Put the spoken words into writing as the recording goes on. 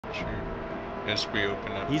sure. Just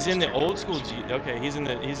reopen up. He's in the start old over school and G. Okay, he's in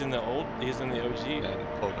the OG. then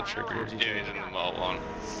pull the trigger. OG. Yeah, he's in the model one.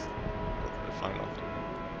 The final thing.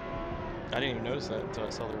 I didn't even notice that until I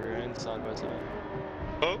saw the rear end side by side.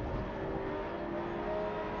 Oh,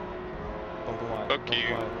 Bumping wide. Fuck bumping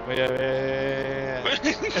you. wide. Yeah.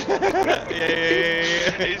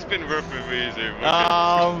 he's been rough with me, so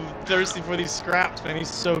I'm thirsty for these scraps, man. He's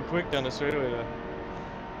so quick down the straightaway, though.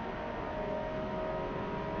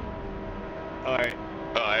 All right.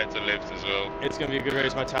 Oh, I had to lift as well. It's gonna be a good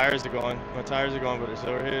race. My tires are going. But so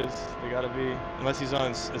are his. They gotta be. Unless he's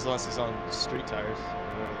on street tires.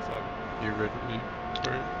 Whatever the fuck. You ready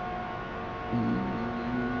for it?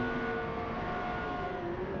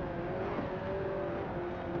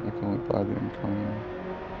 I can only buy the incoming.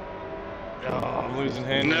 Oh, I'm losing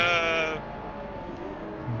him. No.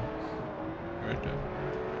 Right there.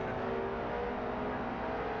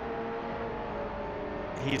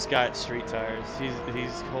 He's got street tires.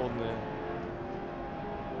 He's holding the.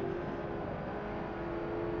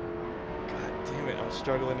 God damn it! I'm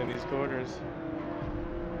struggling in these corners.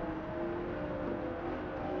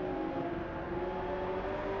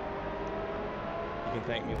 You can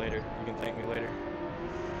thank me later.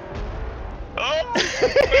 Oh!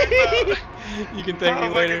 You can thank me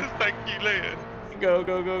later. Thank you later.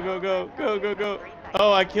 Go.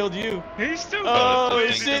 Oh, I killed you. He's still Oh got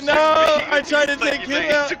it. shit, no! I tried to take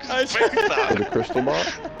him out. Took I his face For out. the crystal ball?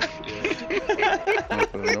 Not that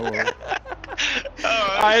I know of.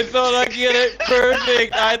 I thought I'd get it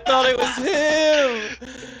perfect. I thought it was him.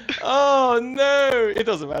 Oh no! It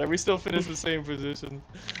doesn't matter. We still finished the same position.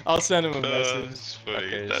 I'll send him a message. That's funny.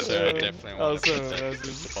 Okay, That's so I funny. definitely I'll want to send put him a the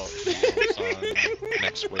message. on,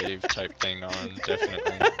 next wave type thing on,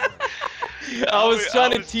 definitely. I was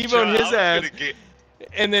trying to T-bone his ass,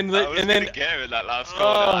 and then I was gonna get him in that last corner.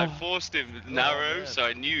 I Oh. forced him narrow, yeah. so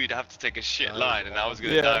I knew he'd have to take a shit Oh, line, and I was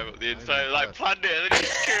gonna yeah. dive up the inside, like planned it, and then he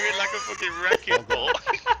just came in like a fucking wrecking ball.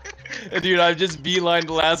 dude, I just beelined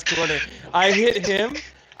the last corner. I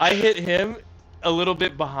hit him a little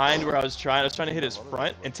bit behind where I was trying to hit his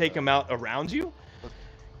front and take him out around you,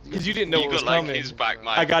 because you didn't know You what was got like coming. his back,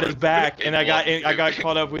 I got his back, and I got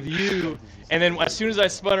caught up with you. And then as soon as I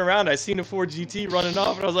spun around, I seen a Ford GT running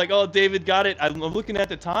off, and I was like, "Oh, David got it." I'm looking at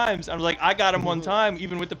the times. I was like, "I got him one time,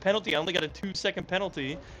 even with the penalty. I only got a 2-second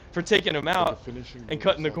penalty for taking him out and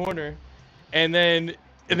cutting the corner." And then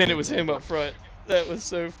it was him up front. That was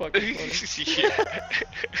so fucking funny. Yeah.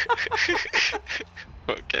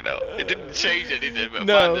 Fucking hell. It didn't change anything, but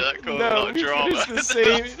No, man, that caused a no, lot of we drama. finished the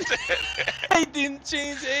same. I didn't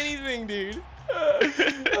change anything, dude.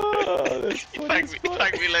 Oh, that's funny as fuck.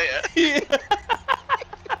 Thank me later. Yeah.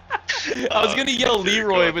 I was gonna yell I should've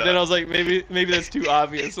Leroy, got but then that. I was like, maybe that's too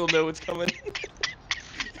obvious. They'll know what's coming.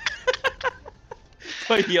 If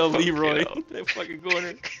I yell Fucking Leroy, hell. that fucking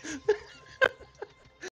corner.